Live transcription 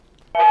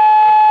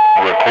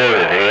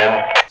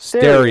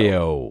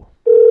stereo.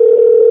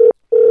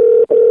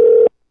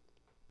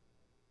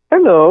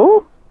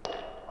 Hello.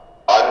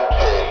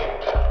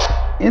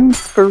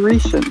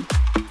 Inspiration.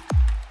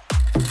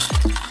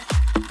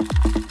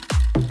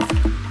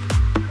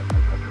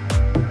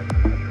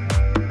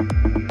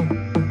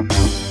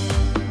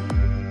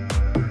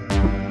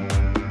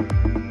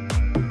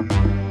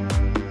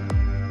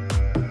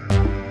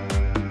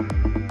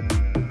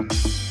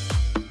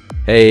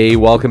 Hey,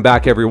 welcome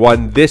back,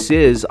 everyone. This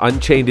is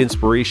Unchained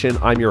Inspiration.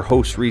 I'm your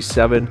host,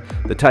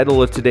 Reese7. The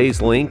title of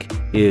today's link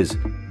is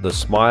The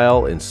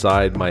Smile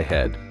Inside My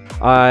Head.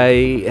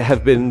 I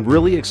have been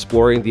really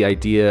exploring the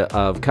idea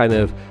of kind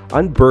of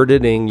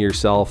unburdening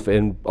yourself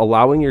and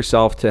allowing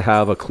yourself to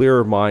have a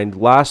clearer mind.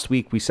 Last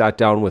week, we sat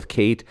down with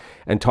Kate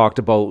and talked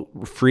about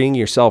freeing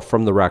yourself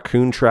from the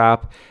raccoon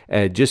trap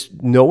and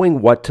just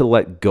knowing what to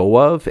let go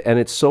of. And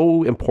it's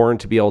so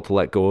important to be able to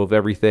let go of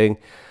everything.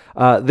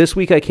 This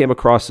week I came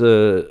across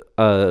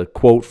a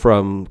quote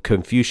from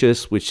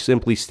Confucius, which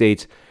simply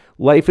states,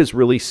 "Life is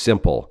really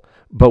simple,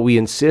 but we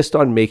insist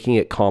on making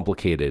it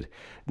complicated."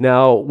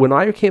 Now, when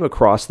I came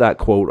across that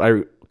quote,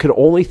 I could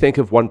only think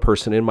of one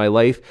person in my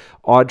life,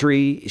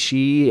 Audrey.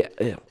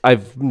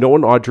 I've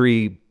known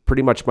Audrey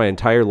pretty much my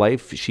entire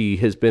life. She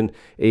has been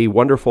a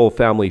wonderful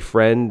family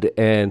friend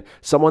and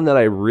someone that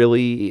I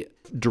really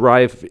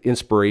derive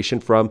inspiration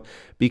from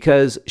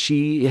because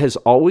she has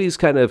always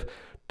kind of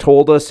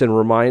told us and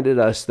reminded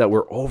us that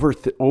we're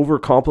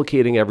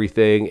overcomplicating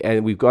everything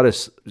and we've got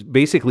to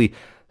basically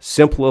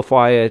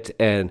simplify it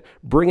and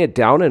bring it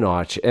down a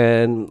notch.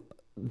 And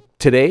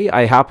today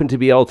I happen to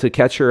be able to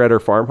catch her at her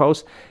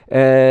farmhouse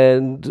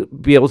and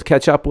be able to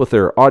catch up with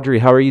her. Audrey,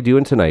 how are you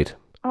doing tonight?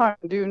 I'm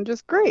doing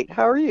just great.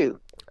 How are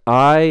you?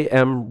 I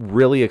am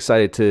really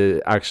excited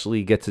to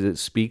actually get to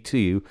speak to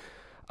you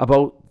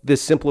about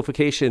this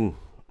simplification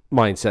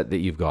mindset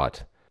that you've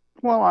got.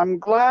 Well, I'm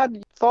glad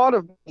you thought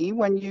of me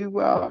when you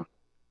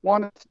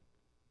wanted to.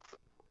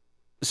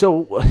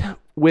 So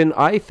when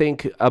I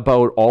think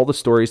about all the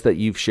stories that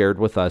you've shared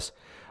with us,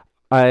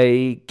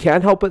 I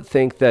can't help but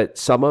think that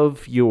some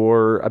of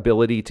your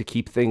ability to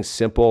keep things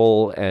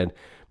simple and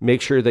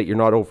make sure that you're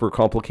not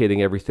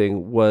overcomplicating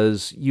everything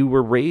was you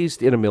were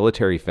raised in a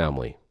military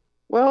family.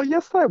 Well,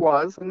 yes, I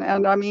was,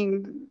 and I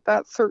mean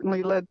that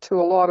certainly led to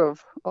a lot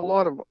of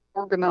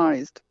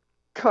organized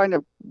kind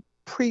of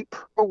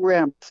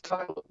pre-programmed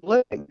style of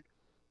living.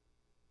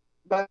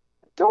 But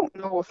I don't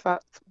know if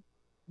that's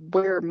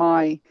where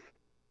my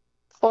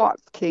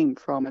thoughts came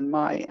from and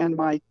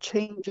my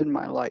change in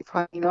my life.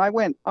 I mean, I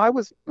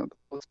was one of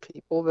those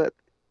people that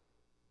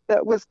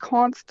was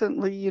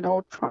constantly,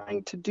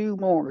 trying to do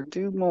more,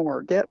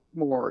 get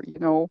more,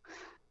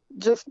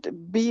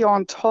 just be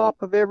on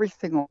top of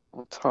everything all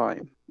the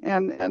time.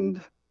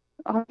 And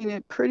I mean,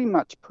 it pretty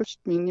much pushed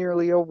me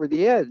nearly over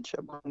the edge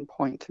at one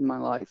point in my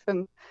life.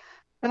 And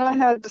I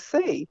had to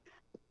say,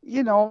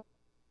 you know,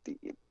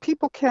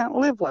 people can't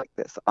live like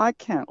this. I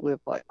can't live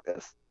like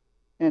this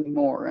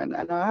anymore. And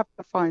I have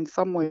to find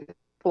some way to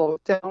slow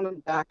it down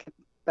and back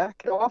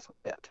it off a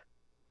bit.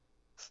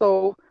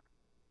 So,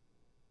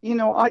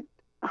 I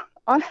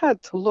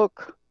had to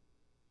look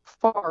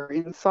far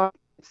inside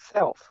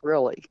myself,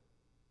 really,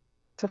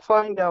 to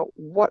find out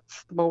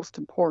what's the most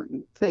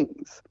important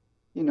things,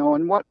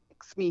 and what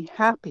makes me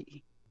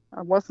happy.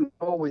 I wasn't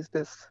always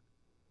this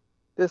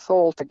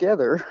all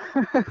together.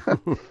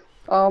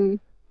 um,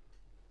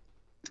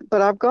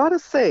 but I've got to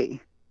say,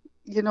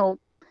 you know,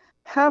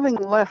 having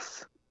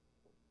less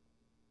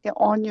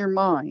on your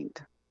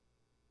mind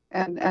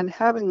and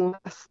having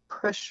less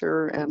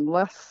pressure and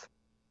less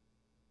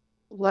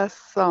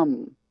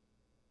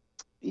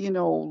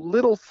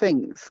little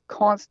things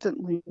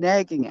constantly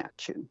nagging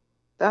at you.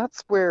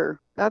 That's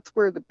where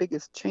the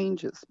biggest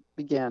changes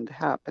began to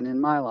happen in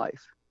my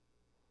life.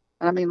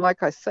 And I mean,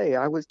 like I say,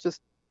 I was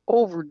just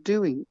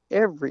overdoing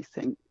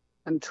everything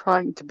and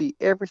trying to be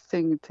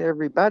everything to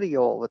everybody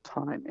all the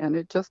time, and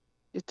it just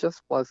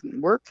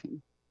wasn't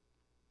working.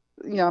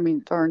 Yeah, I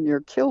mean, darn near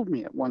killed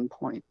me at one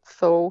point.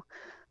 So,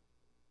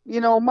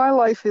 my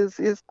life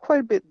is quite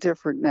a bit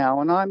different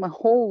now, and I'm a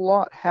whole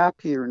lot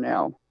happier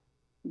now,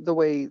 the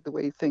way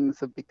things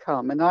have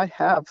become. And I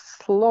have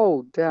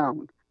slowed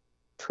down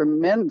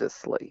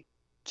tremendously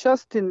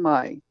just in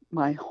my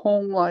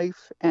home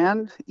life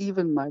and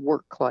even my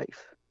work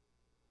life.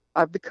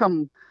 I've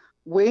become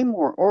way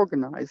more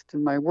organized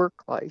in my work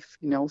life,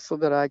 so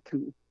that I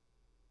can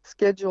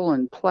schedule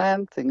and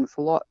plan things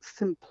a lot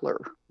simpler.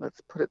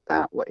 Let's put it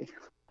that way.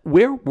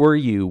 Where were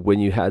you when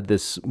you had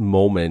this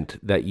moment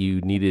that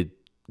you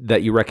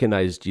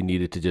recognized you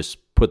needed to just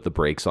put the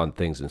brakes on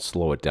things and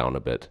slow it down a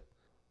bit?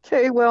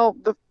 Okay, well,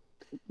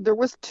 there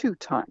was two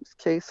times.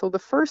 Okay, so the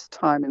first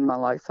time in my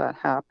life that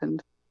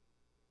happened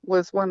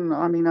was when,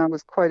 I mean, I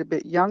was quite a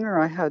bit younger.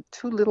 I had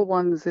two little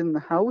ones in the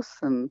house,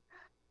 and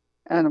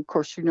of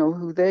course you know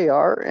who they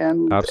are,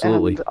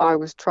 Absolutely. and I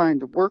was trying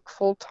to work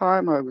full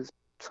time. I was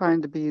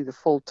trying to be the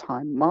full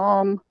time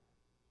mom,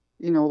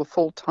 the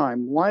full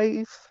time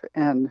wife,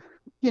 and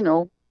you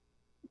know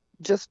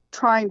just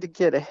trying to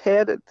get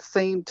ahead at the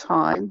same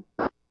time.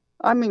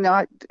 I mean,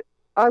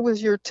 I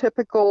was your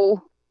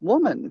typical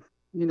woman,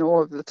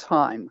 of the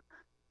time,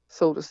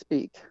 so to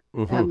speak.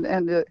 Hmm.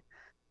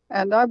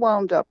 And I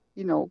wound up,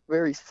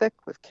 very sick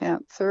with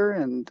cancer,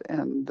 and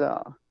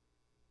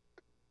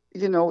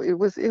it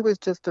was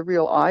just a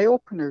real eye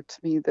opener to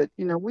me that,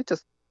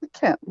 we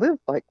can't live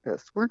like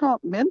this. We're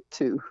not meant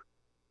to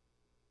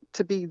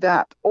be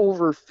that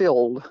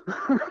overfilled.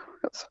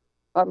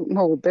 I don't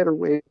know a better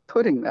way of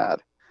putting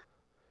that.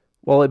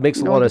 Well, it makes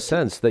a lot You of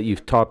sense that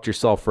you've topped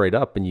yourself right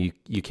up and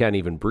you can't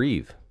even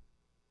breathe.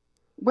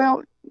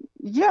 well,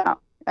 yeah.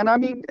 And I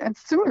mean, and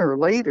sooner or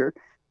later,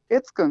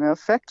 it's going to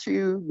affect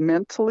you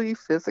mentally,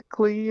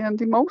 physically,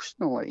 and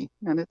emotionally.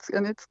 And it's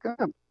going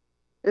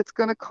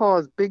to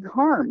cause big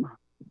harm.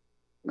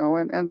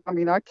 And I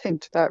mean, I came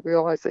to that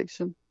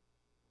realization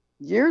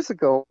years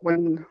ago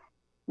when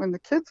the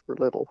kids were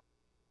little.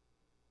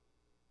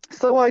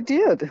 So I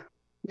did,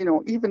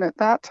 even at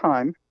that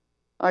time,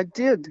 I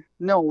did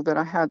know that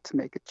I had to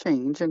make a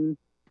change, and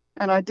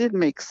I did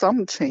make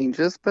some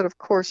changes, but of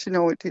course,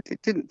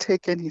 it didn't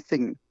take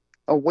anything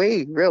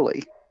away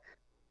really.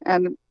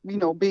 And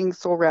being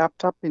so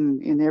wrapped up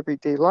in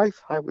everyday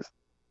life,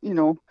 you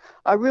know,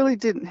 I really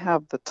didn't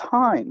have the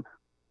time,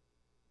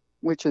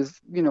 which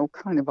is,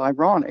 kind of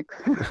ironic,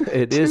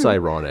 It is to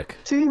ironic.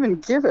 to even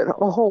give it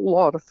a whole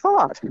lot of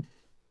thought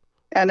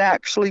and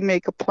actually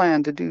make a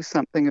plan to do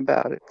something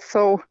about it.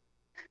 So,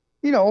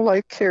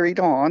 life carried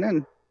on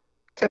and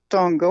kept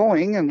on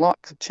going, and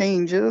lots of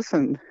changes,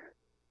 and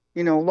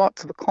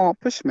lots of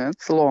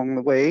accomplishments along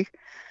the way.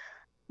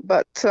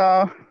 But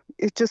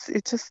it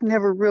just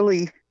never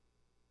really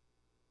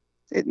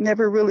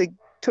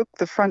took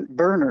the front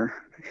burner,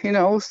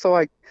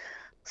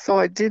 so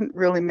I didn't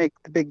really make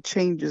the big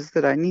changes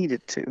that I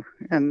needed to.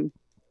 And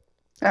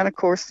of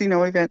course,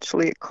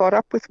 eventually it caught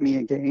up with me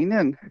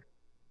again,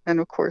 and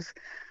of course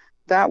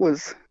that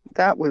was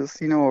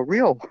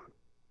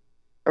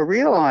a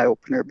real eye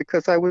opener,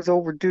 because I was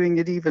overdoing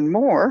it even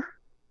more.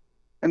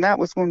 And that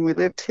was when we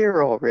lived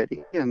here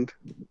already, and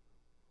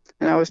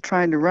I was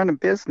trying to run a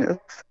business,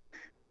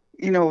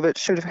 that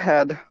should have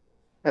had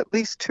at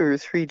least two or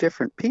three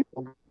different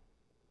people,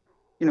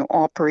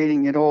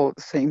 operating it all at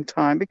the same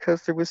time,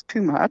 because there was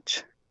too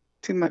much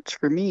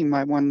for me,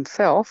 my one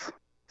self.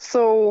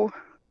 So,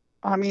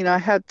 I mean, I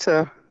had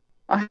to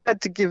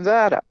give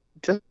that up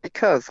just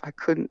because I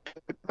couldn't do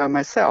it by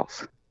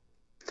myself.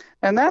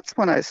 And that's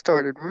when I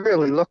started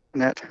really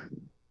looking at,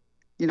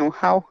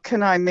 how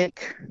can I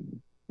make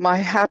my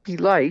happy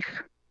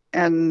life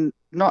and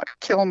not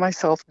kill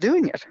myself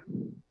doing it.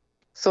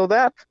 So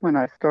that's when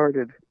I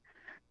started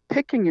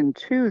picking and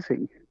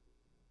choosing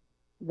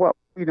what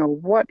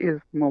is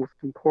the most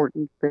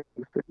important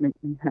things that make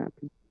me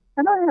happy.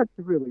 And I had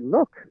to really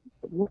look,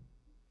 what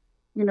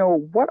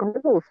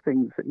are those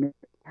things that make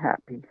me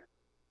happy?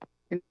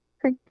 And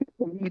I think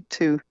people need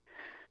to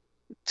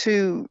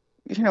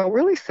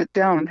really sit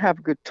down and have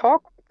a good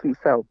talk with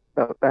themselves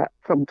about that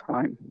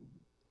sometime,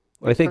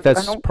 I think because I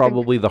that's don't think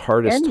probably the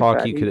hardest talk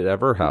you anybody could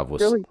ever have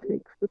with. really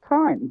takes the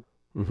time.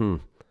 Hmm.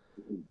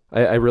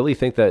 I really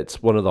think that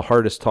it's one of the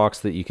hardest talks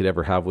that you could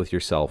ever have with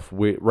yourself.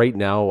 Right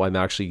now, I'm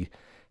actually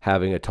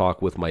having a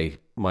talk with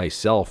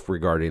myself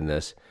regarding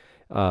this.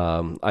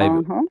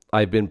 Uh-huh.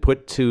 I've been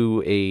put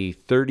to a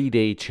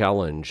 30-day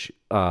challenge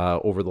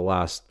over the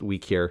last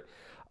week here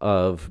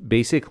of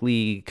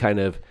basically kind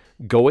of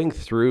going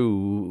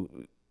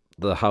through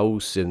the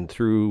house and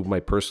through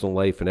my personal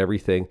life and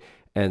everything,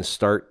 and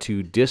start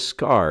to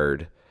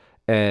discard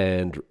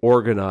and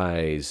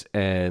organize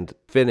and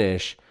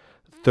finish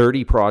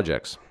 30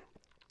 projects.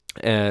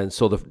 And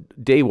so the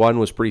day one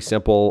was pretty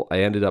simple.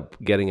 I ended up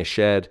getting a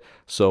shed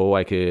so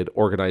I could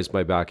organize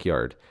my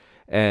backyard.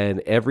 And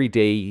every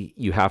day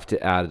you have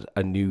to add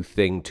a new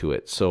thing to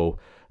it. So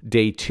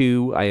day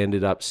two, I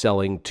ended up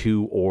selling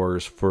 2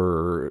 oars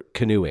for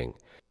canoeing.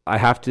 I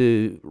have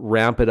to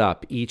ramp it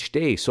up each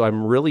day. So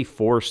I'm really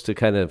forced to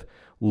kind of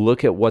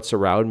look at what's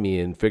around me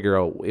and figure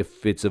out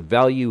if it's of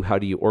value, how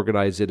do you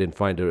organize it and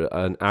find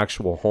an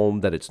actual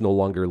home that it's no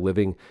longer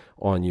living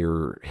on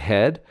your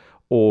head,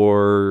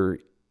 or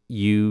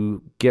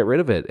you get rid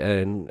of it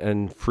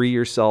and free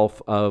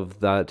yourself of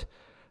that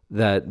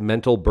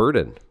mental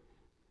burden.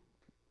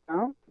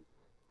 No?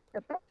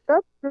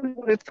 That's really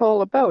what it's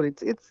all about.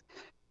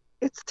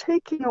 It's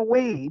taking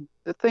away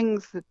the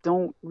things that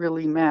don't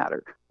really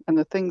matter and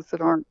the things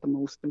that aren't the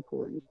most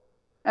important,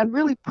 and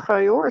really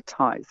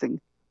prioritizing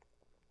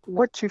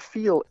what you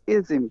feel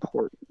is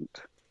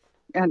important.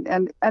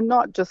 And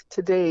not just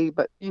today,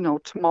 but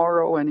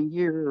tomorrow and a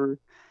year, or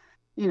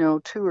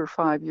 2 or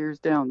 5 years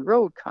down the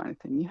road, kind of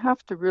thing. You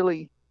have to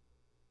really,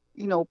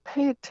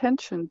 pay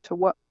attention to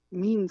what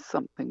means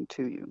something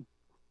to you.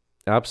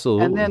 And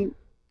Absolutely. then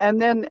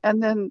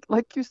and then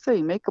like you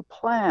say, make a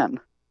plan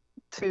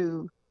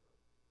to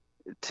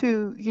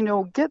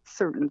get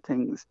certain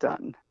things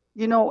done.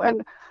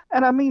 And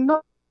I mean,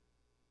 not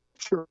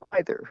sure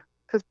either,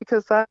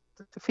 because that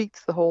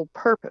defeats the whole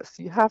purpose.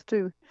 You have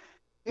to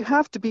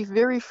be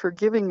very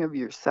forgiving of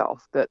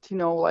yourself, that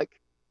like,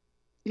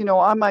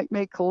 I might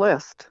make a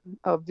list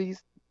of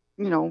these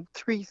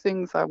three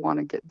things I want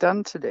to get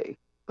done today.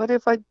 But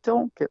if I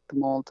don't get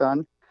them all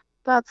done,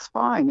 that's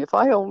fine. If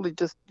I only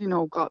just,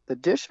 got the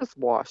dishes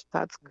washed,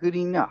 that's good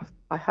enough.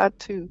 I had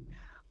to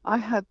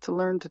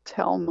learn to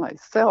tell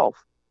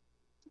myself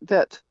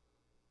that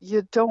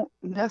you don't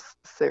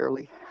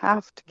necessarily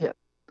have to get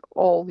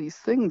all these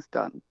things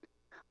done,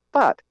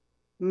 but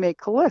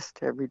make a list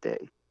every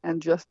day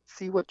and just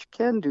see what you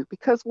can do.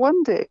 Because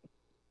one day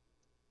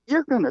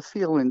you're going to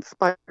feel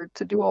inspired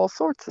to do all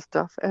sorts of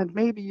stuff, and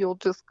maybe you'll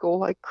just go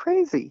like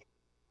crazy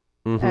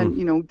Mm-hmm.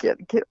 and get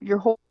your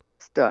whole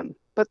list done.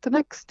 But the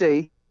next day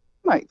you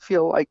might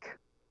feel like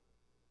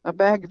a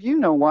bag of you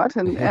know what,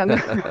 and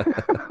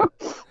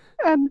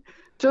and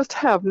just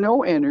have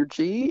no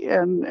energy,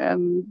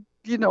 and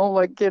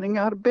like getting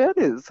out of bed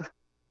is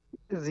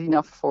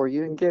enough for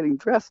you, and getting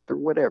dressed or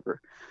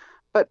whatever.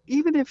 But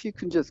even if you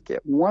can just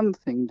get one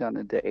thing done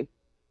a day,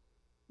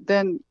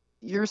 then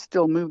you're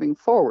still moving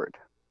forward,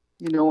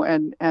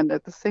 and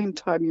at the same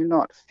time you're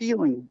not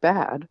feeling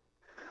bad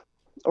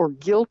or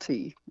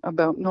guilty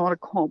about not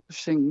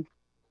accomplishing,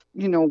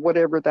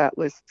 whatever that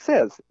list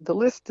says. The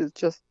list is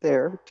just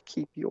there to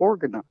keep you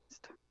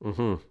organized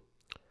Mm-hmm.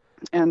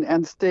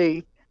 and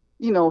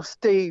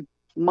stay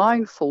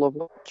mindful of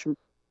what your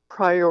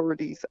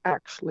priorities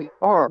actually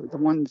are, the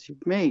ones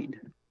you've made.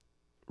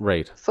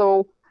 Right.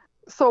 So,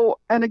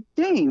 and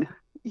again,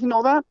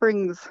 that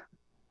brings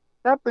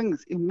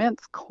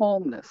immense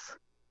calmness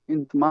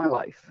into my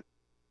life,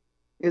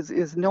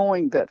 is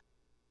knowing that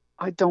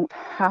I don't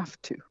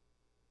have to.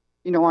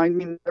 I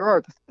mean, there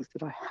are the things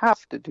that I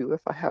have to do. If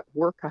I have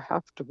work, I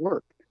have to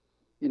work.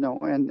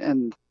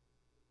 And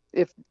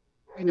if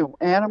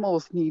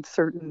animals need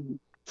certain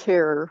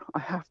care, I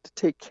have to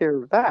take care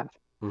of that.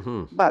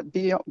 Mm-hmm.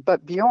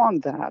 But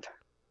beyond that,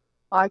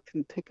 I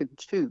can pick and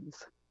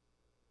choose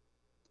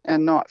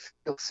and not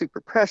feel super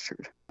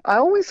pressured. I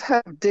always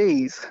have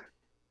days,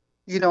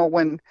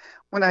 when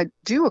I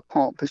do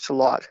accomplish a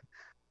lot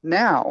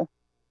now,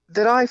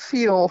 that I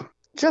feel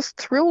just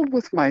thrilled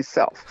with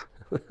myself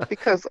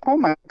because, oh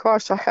my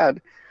gosh, I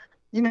had,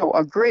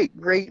 a great,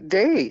 great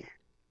day,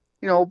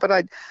 but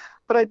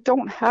I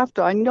don't have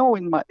to. I know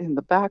in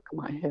the back of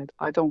my head,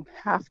 I don't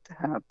have to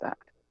have that.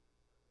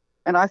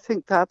 And I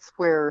think that's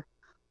where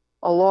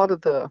a lot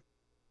of the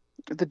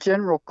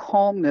general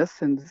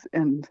calmness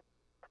and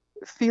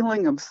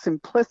feeling of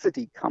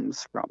simplicity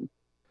comes from,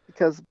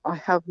 because I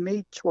have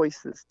made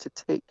choices to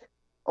take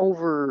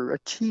over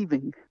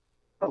achieving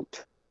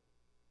out,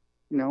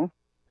 you know, if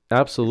you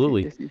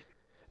Absolutely. if you, you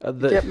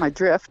The get my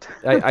drift.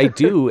 I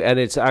do, and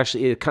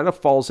it kind of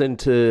falls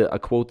into a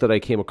quote that I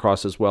came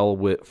across as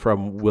well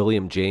from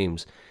William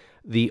James.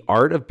 The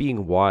art of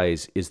being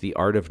wise is the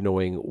art of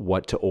knowing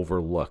what to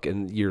overlook,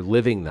 and you're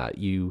living that.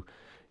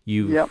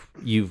 Yep.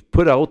 You've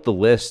put out the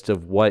list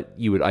of what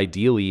you would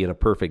ideally in a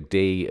perfect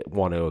day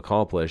want to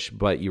accomplish,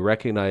 but you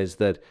recognize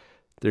that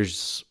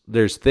there's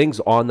things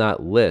on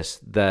that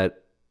list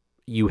that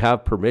you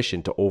have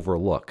permission to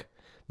overlook.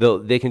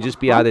 They can just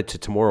be Uh-huh. added to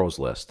tomorrow's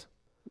list.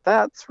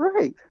 That's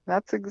right.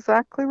 That's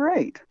exactly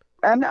right.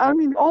 And I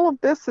mean, all of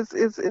this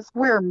is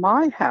where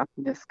my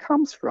happiness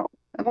comes from.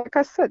 And like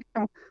I said,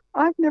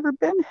 I've never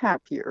been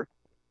happier.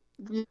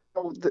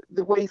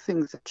 The way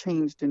things have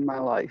changed in my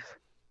life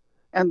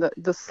and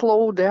the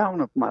slow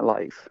down of my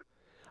life.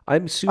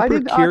 I'm I super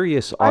didn't I,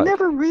 curious. I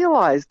never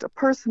realized a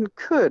person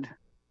could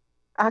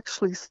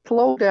actually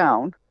slow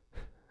down,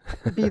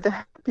 be the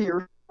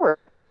happier for it.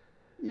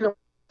 You know,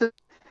 it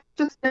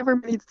just never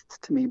made sense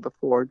to me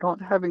before,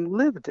 not having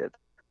lived it.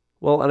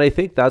 Well, and I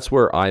think that's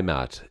where I'm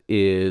at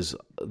is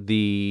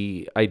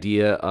the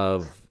idea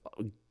of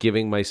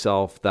giving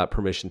myself that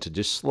permission to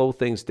just slow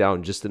things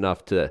down just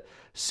enough to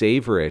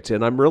savor it.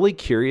 And I'm really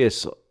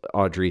curious,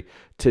 Audrey,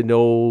 to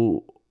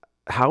know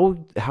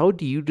how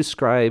do you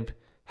describe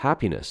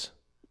happiness?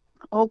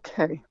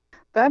 Okay.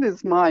 That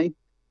is my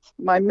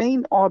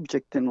main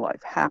object in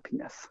life,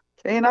 happiness.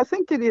 Okay, and I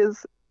think it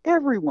is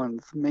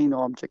everyone's main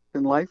object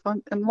in life,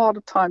 and a lot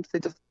of times they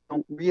just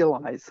don't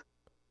realize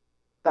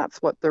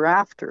that's what they're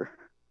after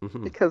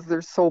Hmm. because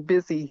they're so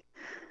busy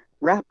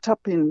wrapped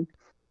up in,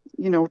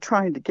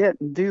 trying to get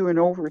and do and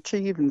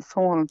overachieve and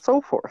so on and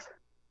so forth.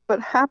 But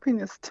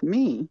happiness to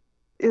me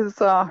is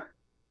how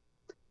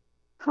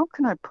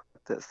can I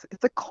put this?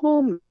 It's a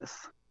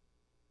calmness,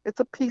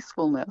 it's a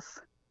peacefulness.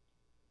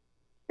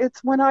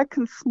 It's when I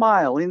can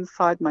smile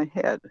inside my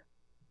head,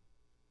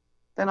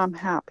 then I'm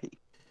happy.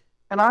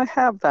 And I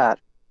have that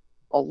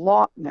a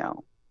lot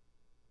now,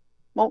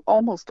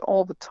 almost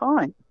all the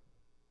time.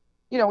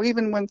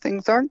 Even when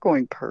things aren't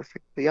going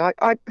perfectly,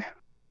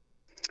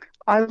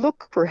 I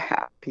look for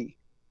happy.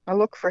 I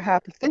look for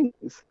happy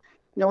things.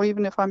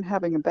 Even if I'm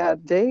having a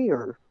bad day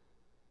or,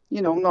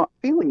 not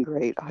feeling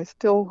great, I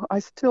still,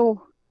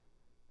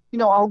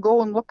 I'll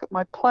go and look at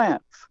my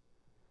plants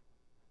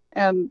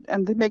and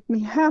they make me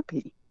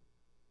happy.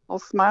 I'll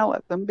smile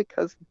at them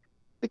because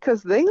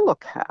they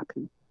look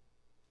happy.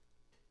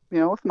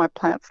 If my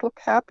plants look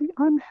happy,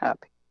 I'm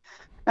happy.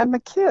 And my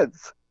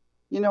kids,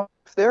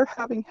 if they're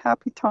having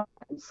happy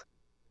times,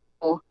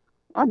 I'll,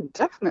 I'm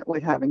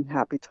definitely having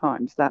happy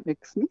times. That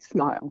makes me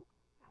smile.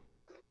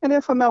 And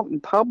if I'm out in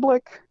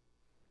public,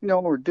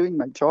 or doing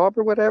my job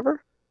or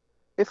whatever,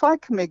 if I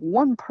can make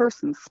one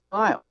person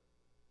smile,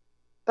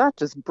 that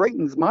just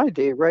brightens my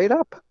day right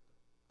up.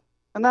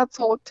 And that's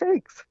all it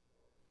takes.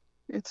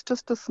 It's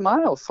just a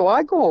smile. So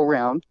I go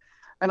around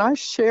and I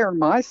share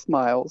my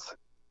smiles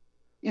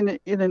in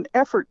an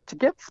effort to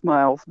get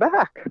smiles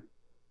back.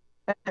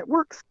 And it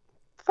works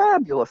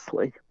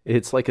fabulously.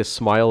 It's like a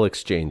smile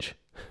exchange.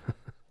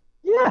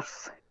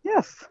 Yes,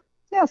 yes,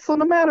 yeah. So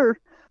no matter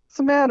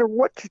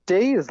what your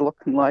day is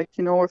looking like,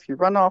 if you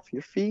run off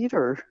your feet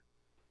or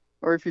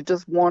if you're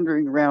just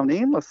wandering around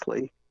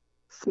aimlessly,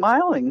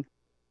 smiling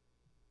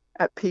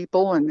at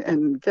people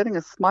and getting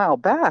a smile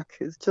back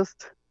is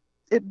just,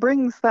 it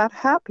brings that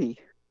happy.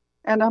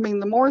 And I mean,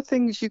 the more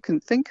things you can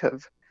think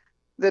of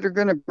that are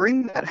going to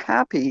bring that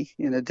happy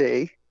in a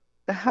day,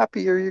 the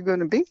happier you're going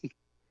to be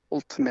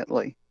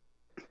ultimately.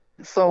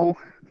 So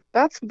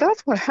that's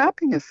what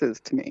happiness is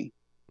to me.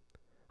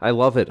 I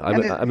love it. I'm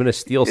And I'm going to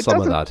steal it some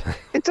of doesn't that.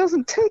 it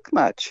doesn't take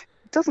much.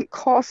 It doesn't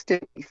cost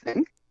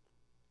anything.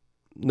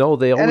 No,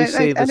 they And always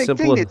say the again,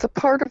 simple. it's a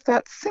part of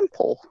that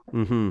simple,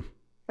 Hmm.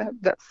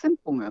 that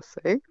simpleness,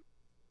 eh?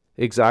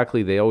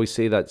 Exactly. They always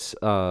say that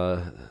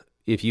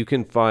if you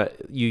can find,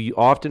 you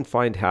often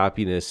find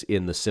happiness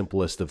in the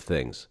simplest of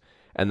things,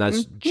 and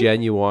that's Hmm.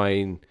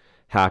 genuine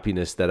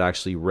happiness that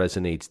actually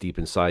resonates deep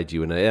inside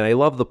you. And I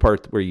love the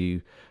part where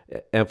you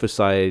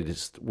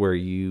emphasized where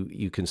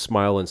you can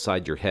smile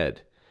inside your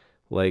head.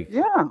 Like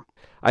Yeah.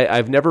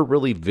 I've never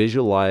really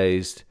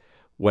visualized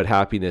what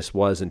happiness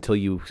was until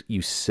you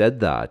said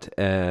that,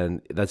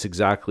 and that's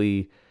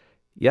exactly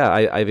yeah.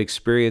 I've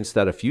experienced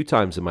that a few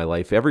times in my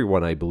life.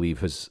 Everyone, I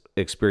believe, has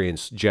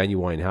experienced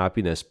genuine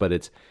happiness, but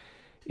it's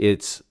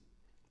it's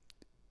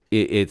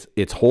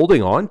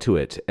holding on to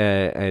it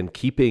and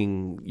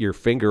keeping your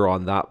finger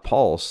on that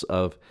pulse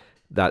of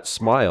that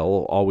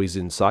smile always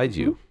inside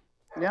Hmm. you.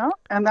 Yeah.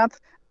 And that's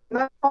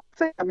the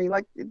thing. I mean,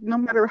 like, no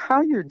matter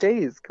how your day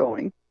is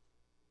going,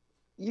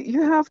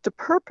 you have to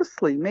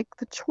purposely make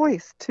the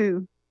choice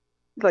to,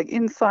 like,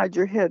 inside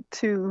your head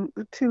to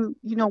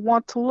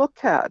want to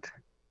look at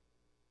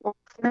or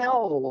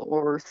smell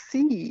or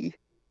see,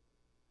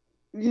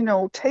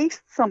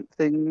 taste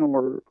something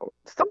or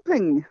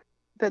something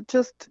that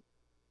just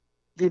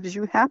gives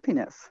you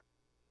happiness,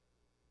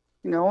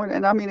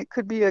 and I mean, it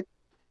could be a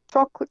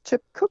chocolate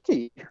chip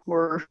cookie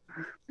or,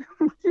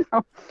 you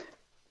know,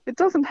 it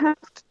doesn't have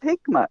to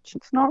take much.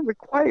 It's not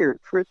required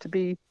for it to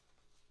be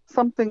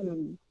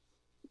something,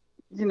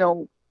 you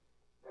know,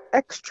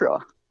 extra.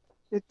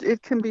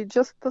 It can be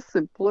just the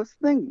simplest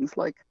things,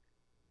 like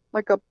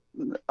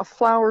a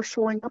flower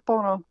showing up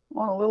on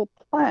a little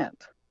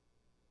plant,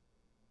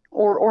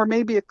 or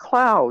maybe a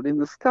cloud in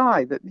the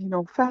sky that,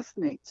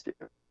 fascinates you.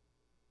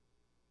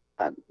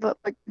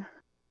 Like,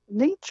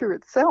 nature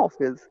itself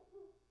is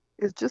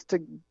just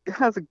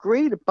has a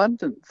great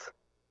abundance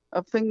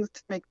of things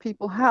to make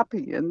people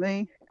happy, and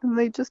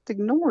they just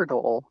ignore it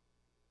all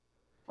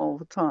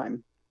the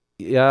time.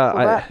 Yeah, So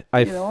that,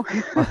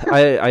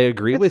 I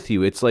agree it's with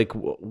you. It's like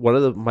one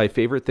of my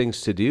favorite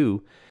things to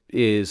do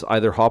is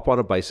either hop on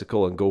a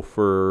bicycle and go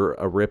for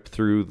a rip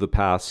through the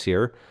paths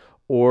here,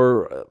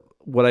 or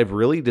what I've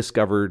really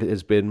discovered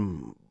has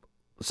been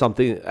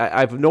something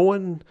I've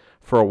known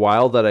for a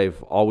while that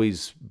I've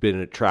always been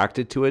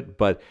attracted to it,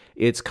 but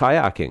it's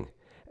kayaking.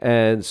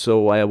 And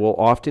so I will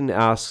often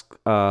ask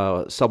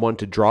someone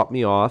to drop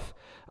me off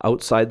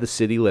outside the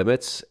city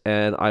limits,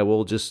 and I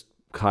will just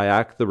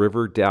kayak the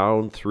river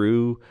down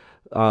through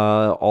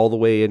all the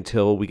way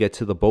until we get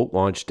to the boat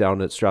launch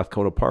down at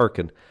Strathcona Park,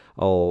 and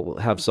I'll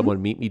have Mhm.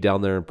 someone meet me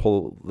down there and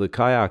pull the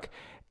kayak.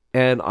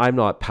 And I'm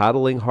not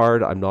paddling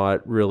hard. I'm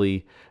not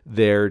really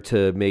there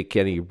to make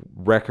any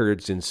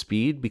records in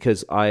speed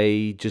because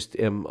I just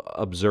am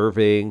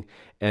observing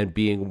and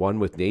being one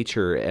with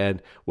nature. And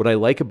what I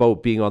like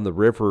about being on the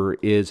river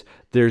is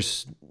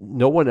there's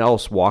no one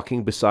else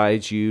walking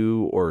beside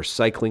you or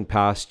cycling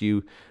past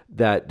you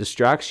that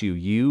distracts you.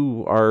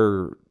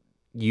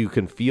 You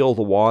can feel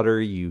the water,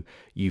 you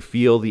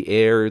feel the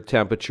air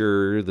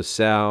temperature, the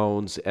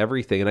sounds,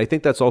 everything. And I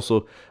think that's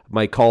also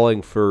my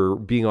calling for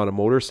being on a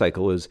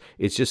motorcycle is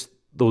it's just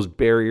those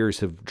barriers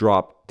have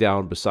dropped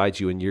down beside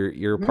you and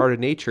you're a Mhm. part of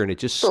nature and it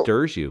just So,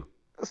 stirs you.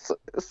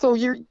 so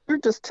you're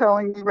just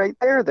telling me right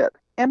there that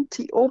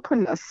empty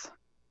openness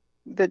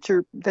that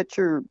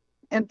you're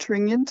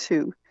entering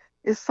into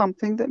is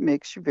something that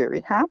makes you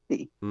very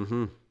happy,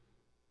 Hmm.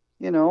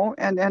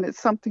 and it's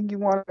something you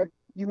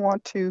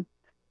want to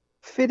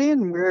fit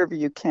in wherever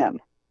you can,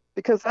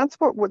 because that's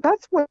what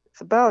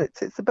it's about.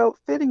 It's about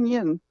fitting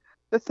in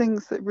the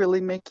things that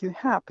really make you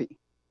happy.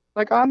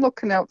 Like, I'm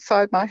looking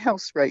outside my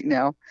house right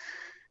now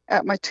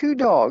at my two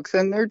dogs,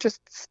 and they're just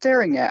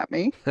staring at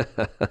me,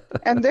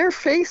 and their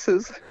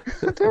faces,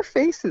 their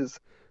faces.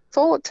 It's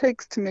all it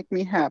takes to make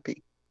me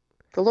happy.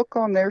 The look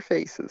on their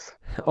faces.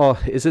 Oh,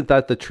 isn't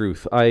that the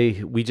truth?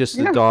 We just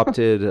Yeah.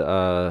 adopted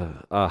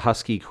a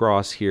husky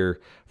cross here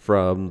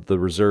from the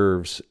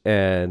reserves,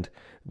 and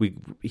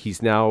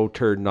he's now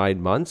turned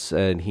 9 months,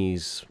 and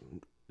he's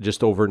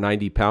just over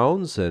 90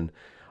 pounds. And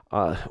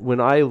when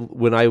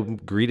I'm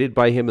greeted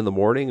by him in the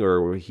morning,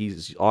 or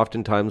he's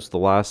oftentimes the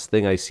last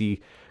thing I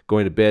see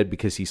going to bed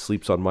because he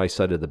sleeps on my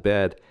side of the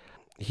bed,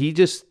 he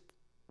just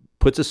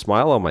puts a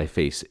smile on my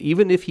face.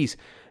 Even if he's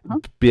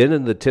been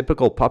in the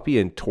typical puppy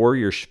and tore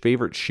your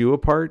favorite shoe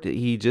apart,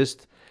 he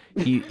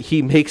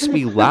makes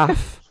me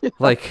laugh.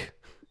 Like,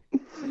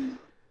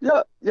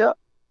 Yeah.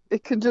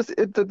 It can just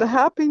the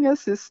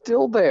happiness is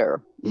still there,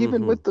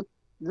 even with the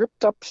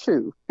ripped up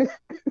shoe.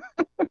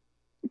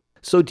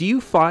 so do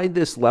you find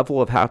this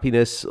level of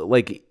happiness,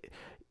 like,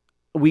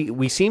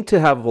 we seem to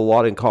have a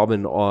lot in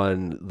common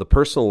on the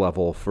personal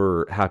level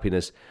for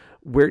happiness.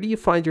 Where do you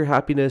find your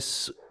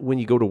happiness when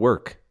you go to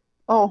work?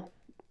 Oh,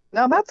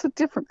 now that's a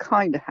different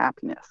kind of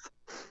happiness.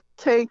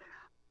 Okay,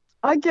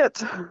 I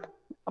get,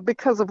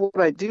 because of what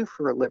I do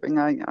for a living,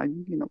 I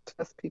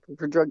test people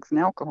for drugs and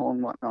alcohol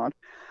and whatnot.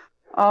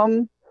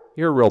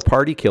 You're a real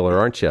party killer,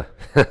 aren't you?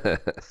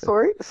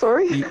 Sorry.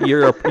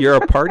 You're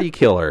a party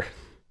killer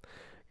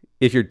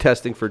if you're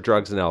testing for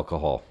drugs and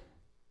alcohol.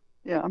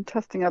 Yeah, I'm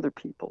testing other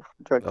people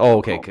for drugs and Oh,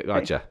 okay, alcohol.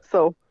 gotcha.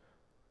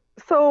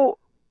 So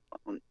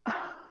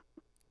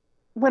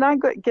when I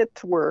get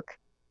to work,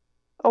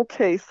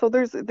 okay, so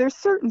there's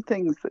certain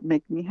things that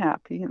make me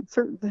happy, and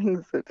certain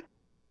things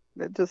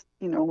that just,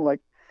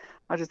 like,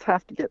 I just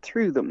have to get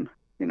through them.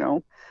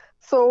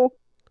 So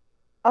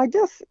I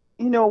guess,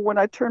 when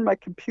I turn my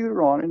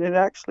computer on and it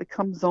actually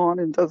comes on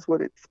and does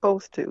what it's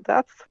supposed to,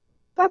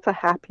 that's a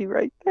happy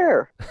right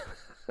there.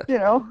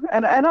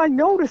 And I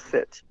notice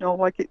it,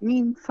 like it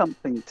means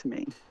something to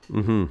me.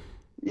 Mm-hmm.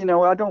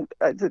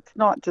 It's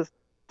not just,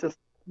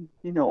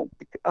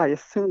 I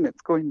assume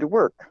it's going to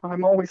work.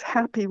 I'm always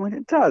happy when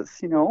it does.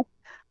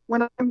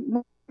 When I'm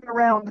moving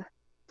around,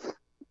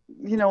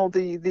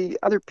 the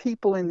other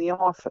people in the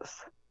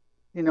office,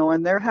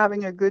 and they're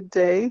having a good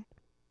day,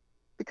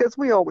 because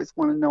we always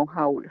want to know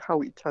how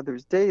each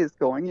other's day is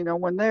going.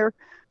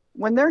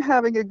 When they're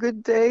having a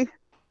good day,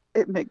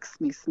 it makes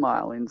me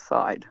smile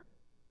inside.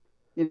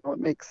 It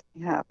makes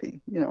me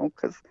happy,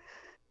 because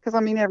I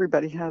mean,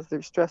 everybody has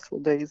their stressful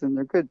days and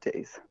their good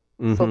days.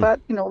 So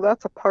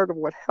that's a part of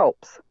what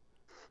helps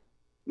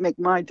make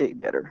my day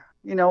better.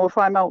 If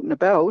I'm out and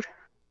about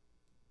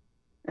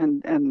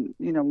and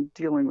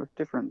dealing with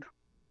different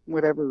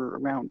whatever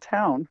around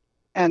town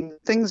and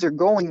things are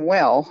going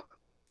well,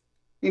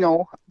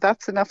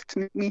 that's enough to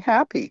make me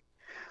happy.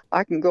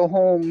 I can go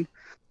home,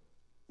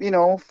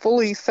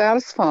 fully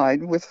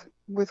satisfied with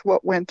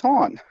what went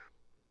on.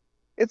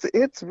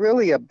 It's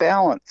really a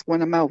balance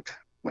when I'm out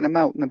and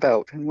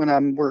about and when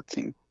I'm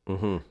working.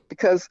 Mm-hmm.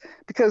 Because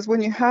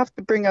when you have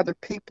to bring other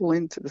people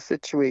into the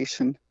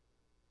situation,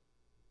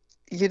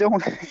 you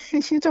don't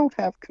you don't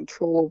have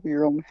control over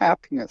your own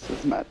happiness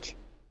as much.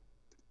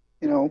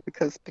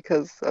 Because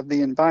of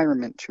the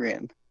environment you're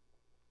in.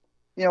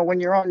 When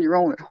you're on your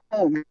own at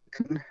home,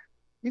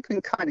 you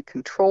can kind of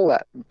control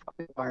that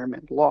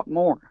environment a lot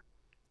more.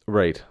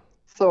 Right.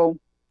 So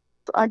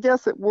I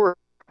guess at work,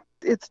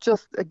 it's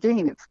just,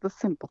 again, it's the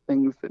simple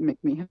things that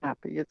make me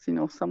happy. It's,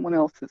 someone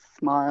else's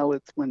smile.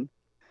 It's when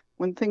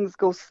things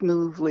go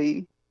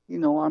smoothly,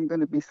 I'm going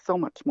to be so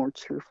much more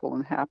cheerful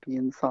and happy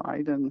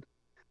inside. And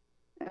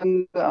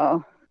when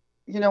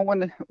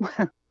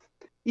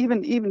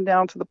even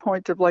down to the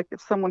point of, like,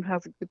 if someone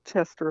has a good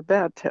test or a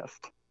bad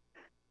test,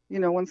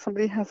 when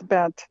somebody has a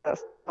bad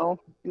test, well,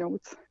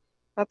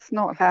 that's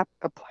not a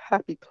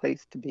happy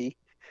place to be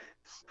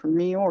for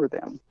me or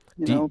them,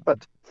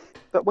 but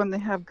when they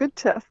have good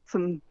tests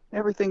and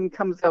everything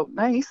comes out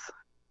nice,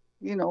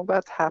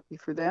 that's happy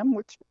for them,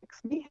 which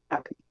makes me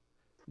happy.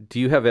 Do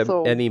you have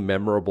So, any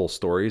memorable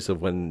stories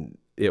of when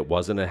it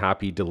wasn't a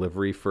happy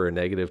delivery for a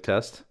negative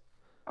test?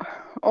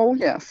 oh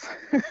yes,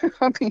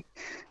 I mean,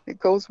 it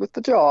goes with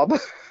the job.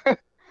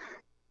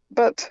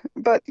 But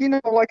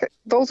like,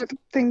 those are the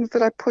things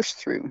that I push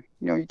through.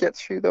 You get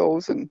through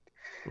those, and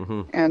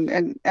Mm-hmm.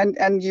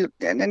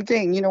 and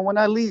again, when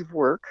I leave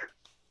work,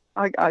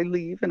 I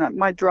leave, and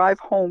my drive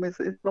home is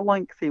a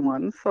lengthy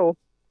one. So,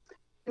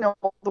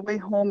 all the way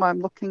home, I'm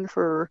looking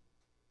for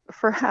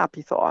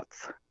happy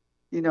thoughts,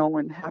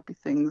 and happy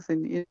things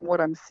in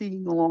what I'm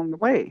seeing along the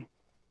way,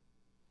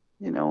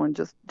 and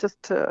just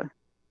to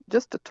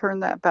turn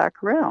that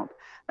back around.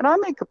 And I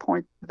make a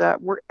point of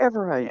that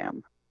wherever I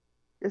am.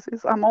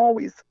 I'm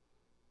always,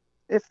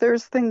 if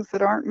there's things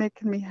that aren't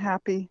making me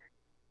happy,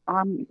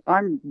 I'm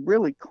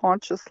really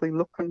consciously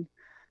looking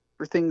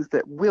for things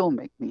that will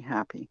make me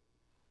happy.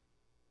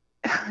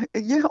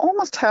 You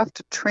almost have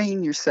to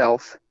train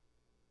yourself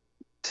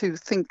to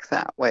think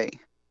that way,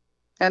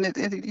 and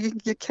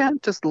you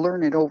can't just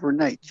learn it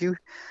overnight.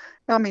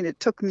 It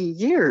took me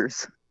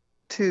years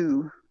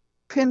to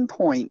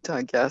pinpoint,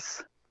 I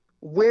guess,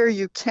 where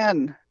you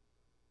can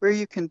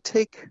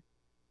take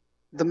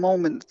the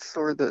moments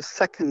or the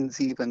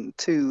seconds even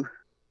to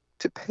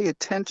pay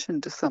attention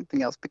to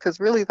something else, because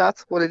really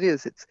that's what it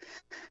is.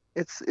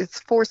 It's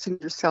forcing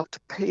yourself to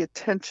pay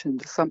attention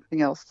to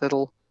something else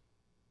that'll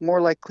more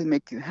likely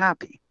make you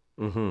happy.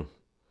 Mm-hmm.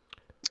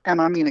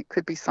 And I mean, it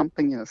could be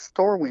something in a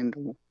store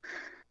window,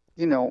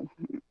 you know,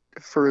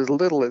 for as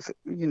little as,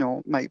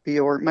 it might be,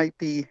 or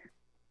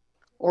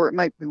it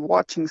might be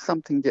watching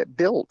something get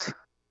built.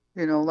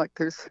 Like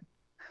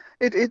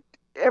it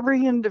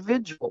every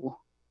individual,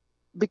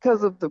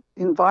 because of the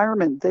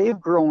environment they've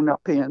grown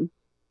up in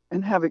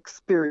and have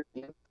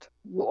experienced,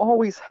 will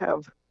always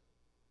have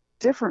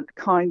different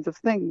kinds of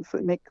things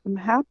that make them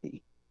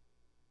happy.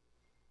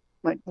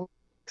 Like what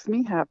makes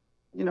me happy,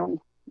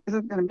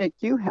 isn't going to make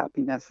you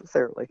happy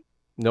necessarily,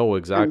 No, and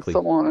exactly.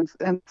 so on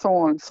so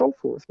on and so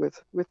forth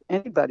with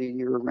anybody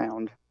you're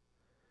around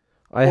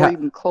I or ha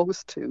even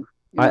close to,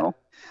 you I know.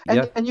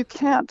 yeah. And you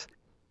can't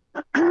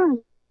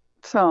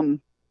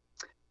um,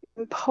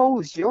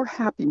 impose your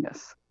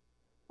happiness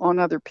on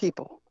other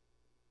people.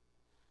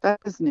 That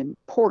is an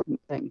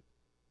important thing.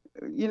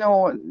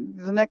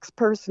 The next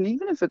person,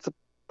 even if it's a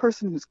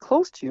person who's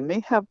close to you, may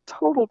have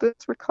total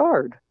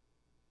disregard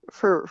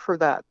for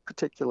that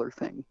particular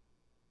thing,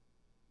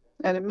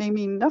 and it may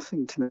mean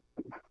nothing to them.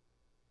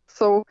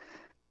 So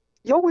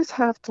you always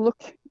have to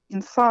look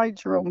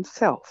inside your own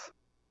self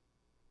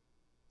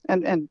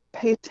and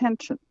pay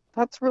attention.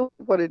 That's really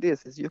what it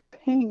is you're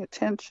paying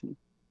attention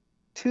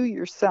to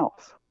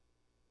yourself.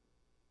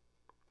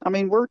 I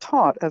mean, we're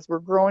taught as we're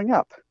growing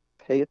up,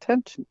 pay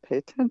attention, pay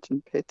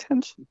attention, pay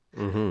attention.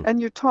 hmm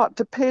And you're taught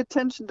to pay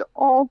attention to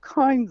all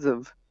kinds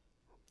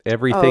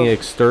Everything of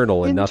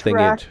external and nothing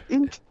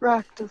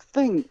interactive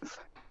things.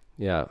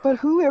 yeah. But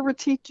whoever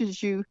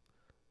teaches you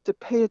to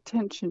pay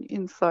attention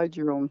inside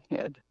your own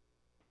head,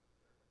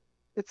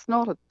 it's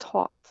not a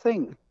taught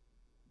thing.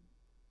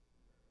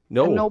 And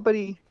No,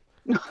 nobody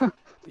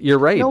you're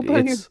right.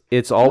 nobody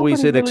It's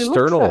always nobody an really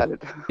looks external. at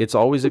it. It's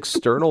always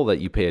external that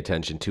you pay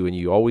attention to, and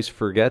you always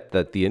forget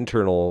that the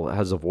internal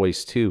has a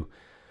voice too.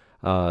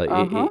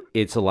 Uh-huh.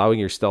 It's allowing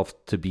yourself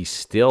to be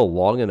still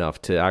long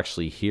enough to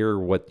actually hear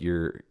what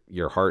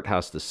your heart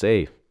has to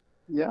say.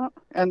 Yeah.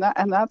 And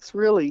that's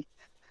really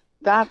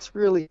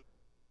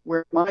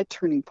where my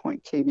turning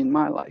point came in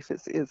my life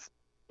is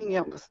being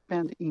able to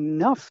spend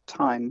enough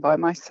time by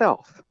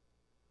myself.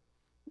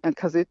 And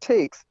because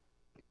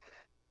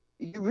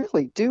you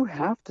really do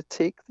have to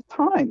take the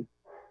time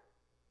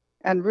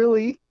and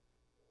really pay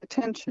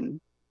attention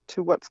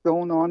to what's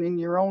going on in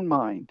your own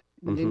mind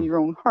and in hmm your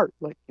own heart,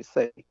 like you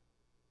say.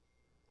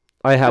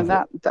 I And have,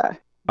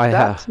 I that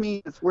have, to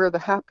me is where the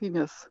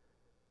happiness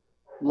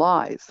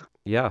lies.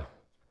 yeah,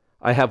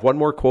 I have one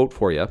more quote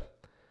for you.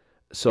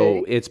 So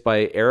Okay. it's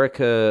by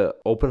Erica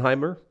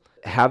Oppenheimer.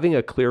 Having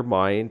a clear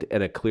mind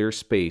and a clear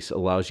space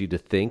allows you to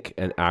think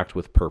and act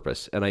with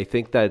purpose. And I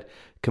think that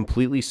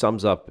completely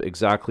sums up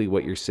exactly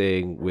what you're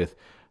saying with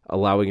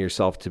allowing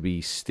yourself to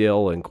be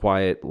still and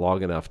quiet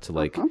long enough to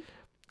like Uh-huh.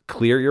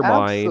 clear your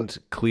Absolutely. mind,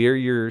 clear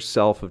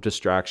yourself of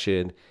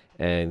distraction,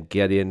 and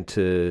get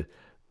into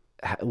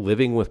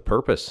living with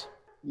purpose.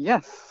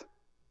 Yes.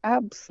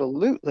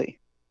 Absolutely.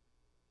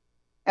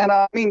 And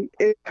I mean,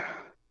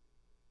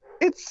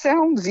 it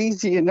sounds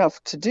easy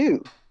enough to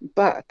do,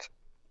 but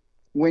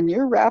when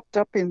you're wrapped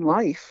up in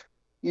life,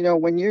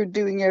 when you're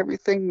doing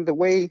everything the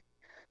way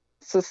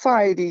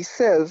society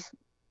says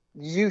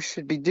you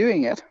should be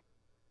doing it,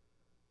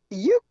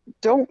 you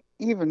don't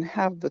even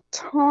have the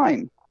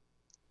time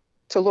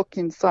to look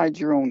inside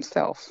your own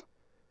self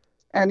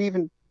and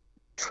even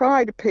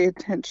try to pay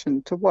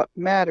attention to what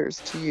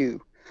matters to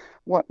you,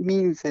 what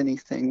means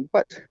anything,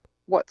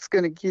 what's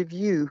going to give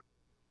you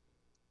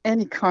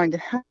any kind of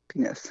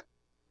happiness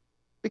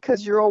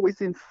because you're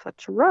always in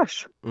such a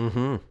rush.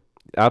 hmm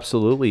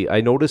Absolutely. I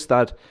noticed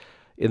that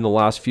in the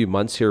last few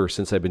months here,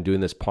 since I've been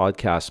doing this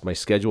podcast, my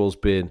schedule's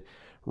been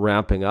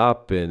ramping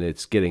up and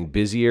it's getting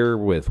busier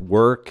with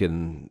work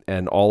and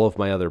all of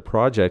my other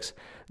projects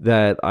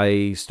that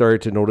I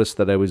started to notice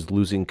that I was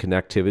losing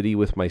connectivity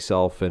with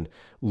myself and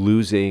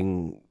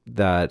losing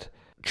that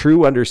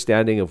true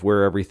understanding of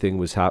where everything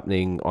was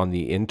happening on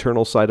the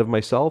internal side of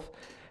myself.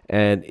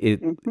 And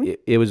Hmm.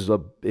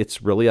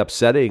 it's really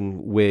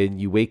upsetting when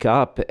you wake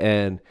up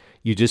and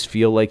you just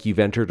feel like you've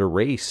entered a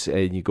race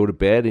and you go to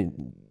bed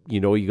and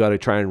you got to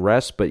try and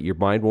rest, but your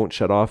mind won't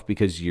shut off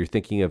because you're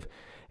thinking of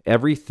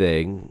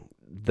everything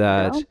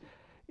Yeah. that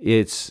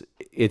it's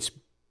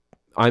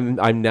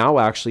I'm now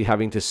actually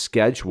having to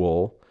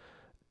schedule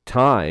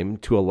time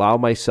to allow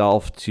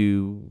myself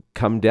to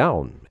come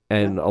down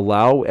Yeah. and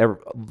allow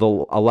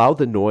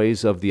the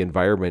noise of the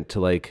environment to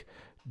like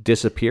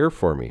disappear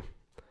for me.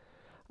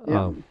 Yeah.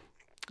 Um,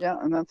 Yeah.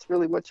 And that's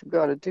really what you've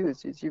got to do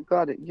is you've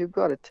got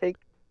to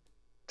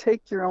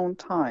take your own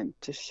time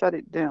to shut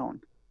it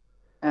down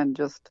and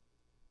just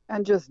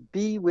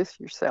be with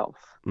yourself,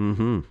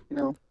 mhm. you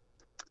know.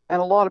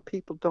 And a lot of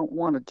people don't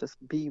want to just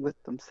be with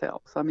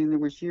themselves. I mean, there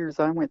was years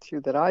I went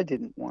through that I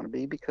didn't want to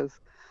be because,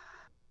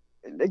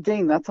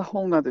 again, that's a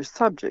whole nother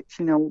subject.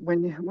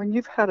 When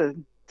you've had a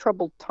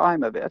troubled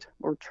time of it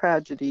or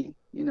tragedy,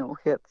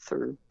 hits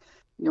or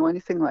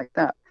anything like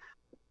that,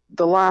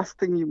 the last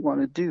thing you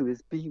want to do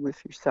is be with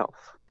yourself.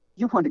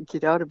 You want to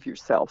get out of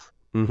yourself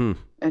Mhm.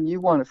 and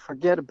you want to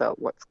forget about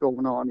what's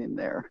going on in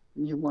there.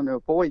 You want to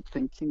avoid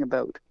thinking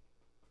about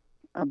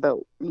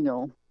about,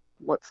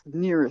 what's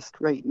nearest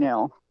right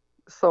now.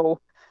 So,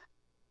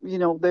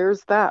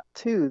 there's that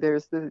too.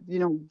 There's the,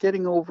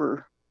 getting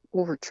over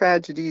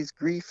tragedies,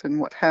 grief, and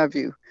what have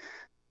you.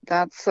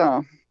 That's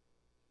a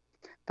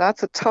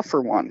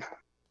tougher one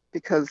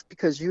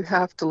because you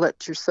have to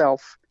let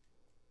yourself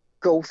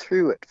go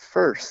through it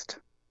first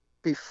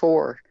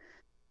before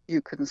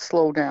you can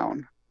slow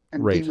down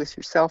and be Right. with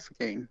yourself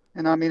again.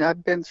 And I mean,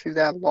 I've been through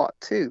that a lot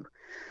too,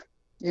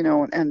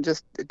 and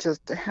just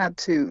had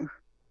to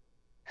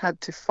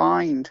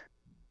find,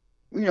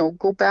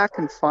 go back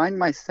and find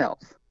myself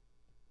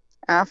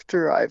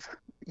after I've,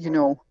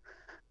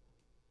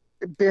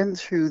 been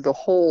through the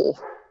whole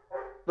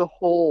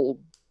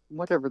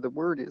whatever the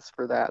word is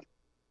for that,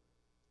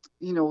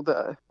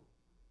 the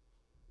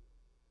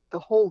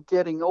whole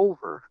getting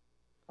over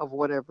of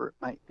whatever it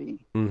might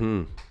be.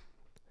 Mm-hmm.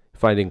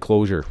 Finding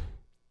closure.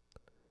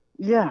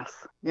 Yes,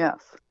 yes.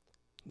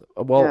 Yeah,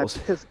 Well,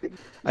 because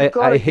I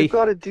you've hate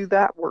got to do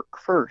that work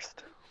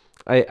first.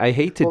 I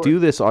hate to Or do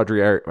this,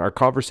 Audrey. Our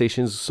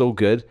conversation is so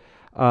good.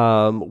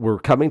 We're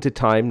coming to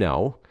time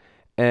now,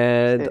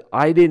 and okay.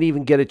 I didn't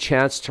even get a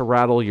chance to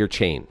rattle your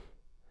chain.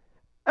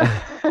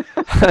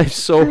 I'm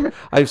so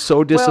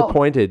Well,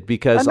 disappointed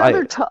because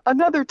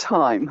another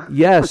time.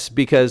 yes,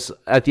 because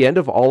at the end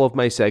of all of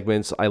my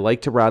segments, I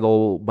like to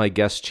rattle my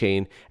guest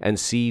chain and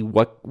see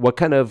what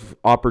kind of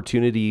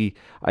opportunity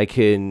I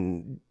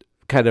can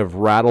kind of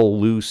rattle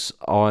loose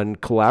on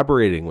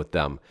collaborating with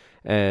them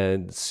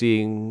and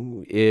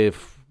seeing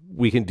if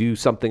we can do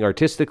something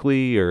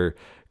artistically or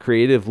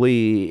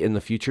creatively in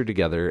the future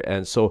together.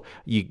 And so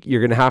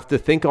you're going to have to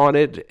think on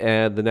it.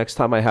 And the next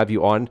time I have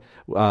you on,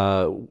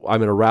 I'm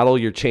going to rattle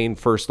your chain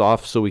first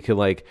off so we can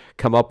like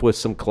come up with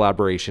some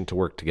collaboration to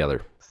work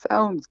together.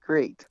 Sounds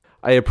great.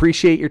 I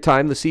appreciate your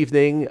time this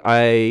evening.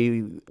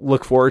 I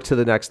look forward to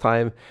the next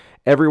time.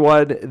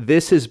 Everyone,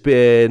 this has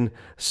been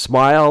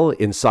Smile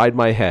Inside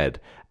My Head.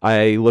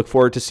 I look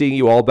forward to seeing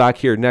you all back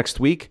here next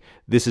week.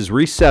 This is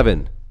Reese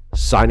 7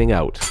 signing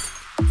out.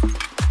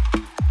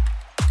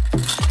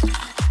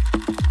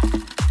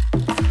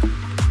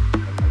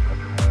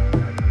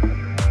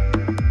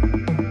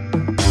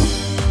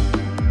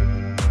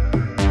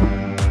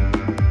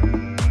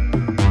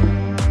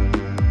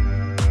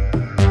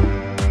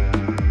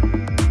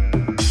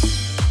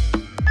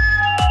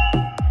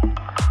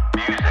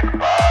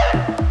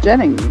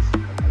 Jennings.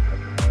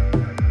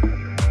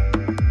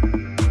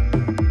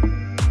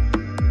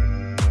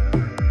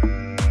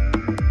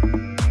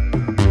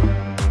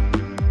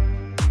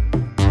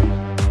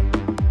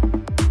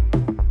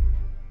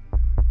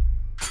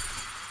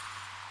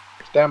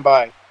 Stand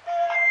by.